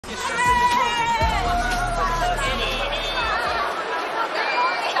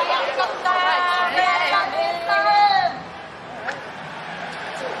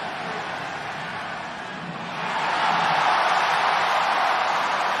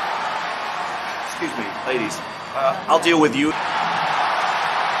Excuse me, ladies. I'll deal with you.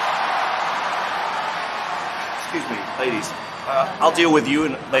 Excuse me, ladies. I'll deal with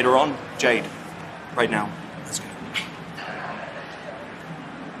you later on. Jade, right now. Let's go.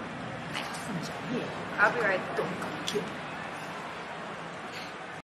 I'll be right back.